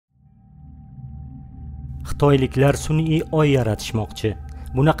Xitoyliklar sun'iy oy yaratishmoqchi.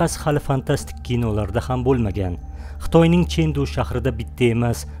 Bunaqasi hali fantastik kinolarda ham bo'lmagan. Xitoyning Chendu shahrida bitta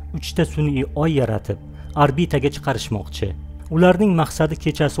emas, 3 ta sun'iy oy yaratib, orbitaga chiqarishmoqchi. Ularning maqsadi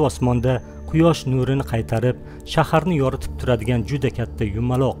kechasi osmonda quyosh nurini qaytarib, shaharni yoritib turadigan juda katta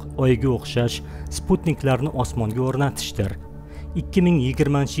yumaloq oyga o'xshash sputniklarni osmonga o'rnatishdir.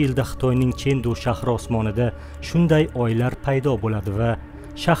 2020-yilda Xitoyning Chendu shahri osmonida shunday oylar paydo bo'ladi va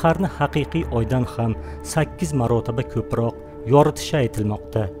shaharni haqiqiy oydan ham 8 marotaba ko'proq yoritishi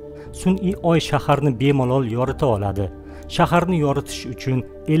aytilmoqda. Sun'iy oy shaharni bemalol yorita oladi. Shaharni yoritish uchun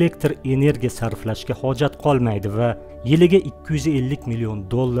elektr energiya sarflashga hojat qolmaydi va yiliga $250 million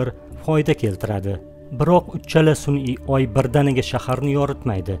foyda keltiradi. Biroq uchala sun'iy oy birdaniga shaharni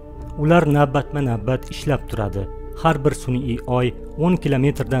yoritmaydi. Ular navbatma-navbat ishlab turadi. Har bir sun'iy oy 10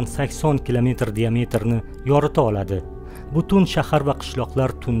 kilometrdan 80 kilometr diametrni yorita oladi. Butun shahar va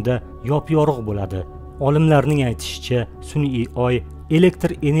qishloqlar tunda yop-yorug' bo'ladi. Olimlarning aytishicha, sun'iy oy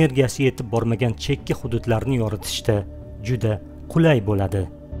elektr energiyasi yetib bormagan chekka hududlarni yoritishda juda qulay bo'ladi.